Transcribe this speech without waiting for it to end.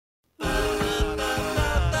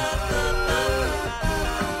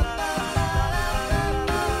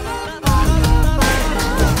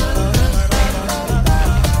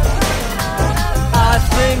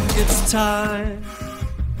time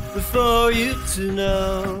for you to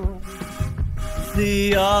know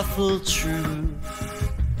the awful truth.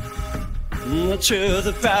 The truth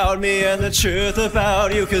about me and the truth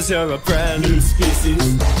about you, 'cause you're a brand new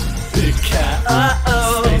species. Big cat,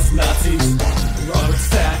 space Nazis, Robert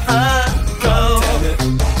Stack, God damn it,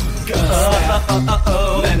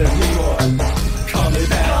 Leonard Nimoy, call me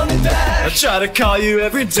back. I try to call you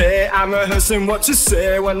every day, I'm rehearsing what to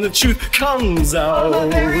say when the truth comes out. I'm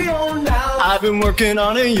my very own now. I've been working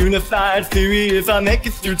on a unified theory. If I make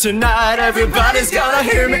it through tonight, everybody's gonna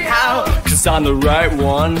hear me out, 'cause I'm the right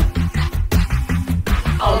one.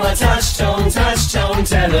 On my touch-tone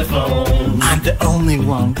telephone, I'm the only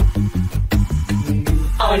one.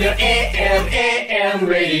 On your AM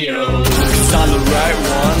radio, 'cause I'm the right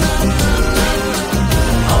one.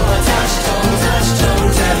 On my touch-tone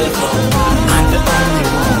telephone, I'm the only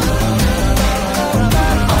one.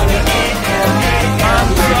 On your AM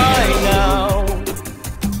right now.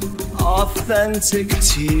 Authentic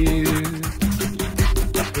tears,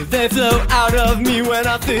 they flow out of me when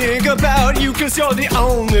I think about you, 'cause you're the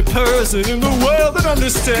only person in the world that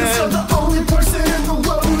understands. 'Cause you're the only person in the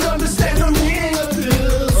world who understands the meaning of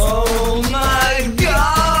this. Oh my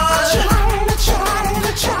God, I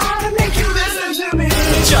try to make you listen to me.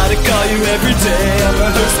 I try to call you every day, I'm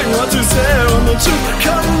rehearsing what to say when the truth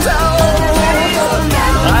comes out.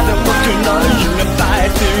 I've been working on a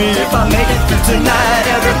unified theory. If I make it through tonight,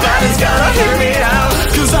 everybody's gotta hear me out,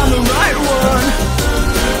 'cause I'm the right one.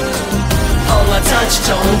 On my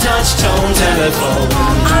touch-tone telephone,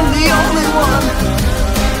 I'm the only one.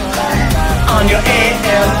 On your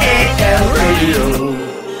AM radio.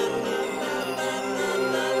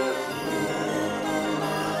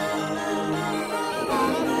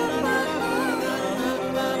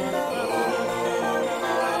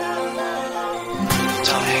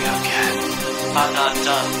 Don't hang up yet. I'm not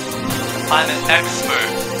done. I'm an expert.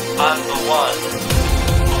 I'm the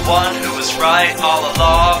one who was right all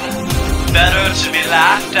along. Better to be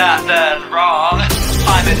laughed at than wrong.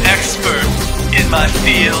 I'm an expert in my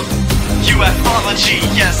field. UFOlogy,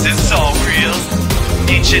 yes, it's all real.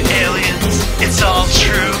 Ancient aliens, it's all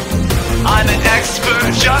true. I'm an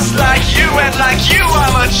expert just like you, and like you,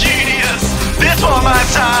 I'm a genius. Before my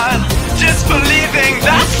time, disbelieving,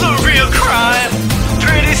 that's the real crime.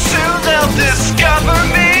 Pretty soon they'll discover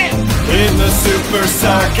me in the super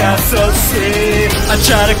sargasso sea. I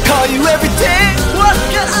try to call you every day. What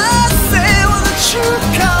can I say when the truth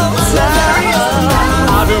comes out?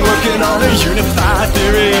 I've been working on a unified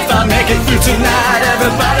theory. If I make it through tonight,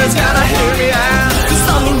 everybody's gonna hear me out, 'cause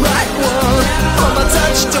I'm the right one. On my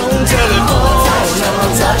touch